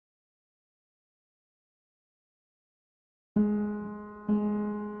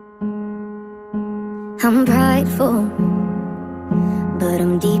I'm prideful, but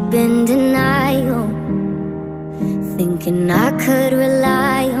I'm deep in denial, thinking I could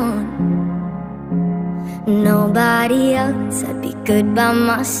rely on nobody else. I'd be good by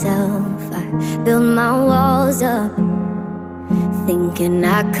myself. I build my walls up, thinking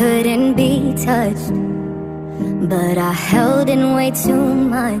I couldn't be touched, but I held in way too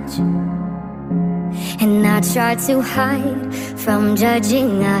much. And I tried to hide from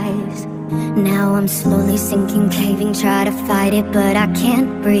judging eyes. Now I'm slowly sinking, caving, try to fight it, but I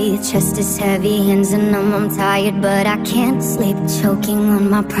can't breathe. Chest is heavy, hands are numb, I'm tired, but I can't sleep. Choking on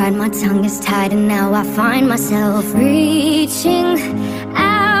my pride, my tongue is tied, and now I find myself reaching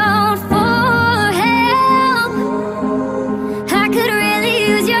out for help. I could really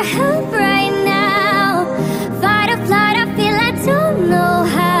use your help right now. Fight or flight, I feel I don't know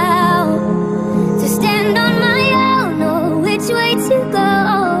how to stand on my own or which way to go.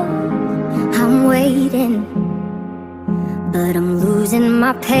 I'm waiting, but I'm losing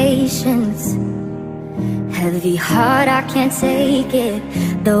my patience. Heavy heart, I can't take it.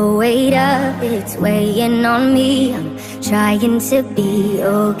 The weight of it's weighing on me. I'm trying to be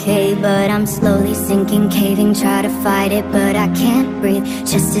okay, but I'm slowly sinking, caving, try to fight it, but I can't breathe.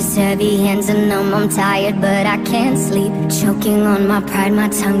 Chest is heavy, hands are numb, I'm tired, but I can't sleep. Choking on my pride, my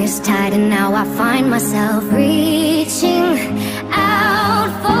tongue is tied, and now I find myself reaching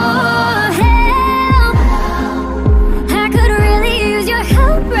out for help.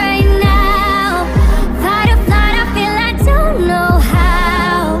 Help right now. Fight or flight, I feel I don't know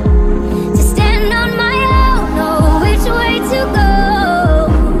how to stand on my own or which way to go.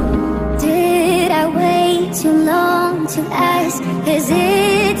 Did I wait too long to ask? Is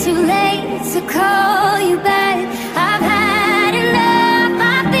it too late to call you back? I've had enough,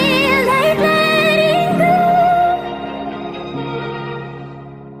 I feel like letting go.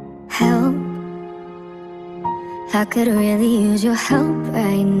 Help, I could really use your help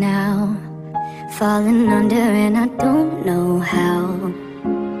right now. Falling under and I don't know how.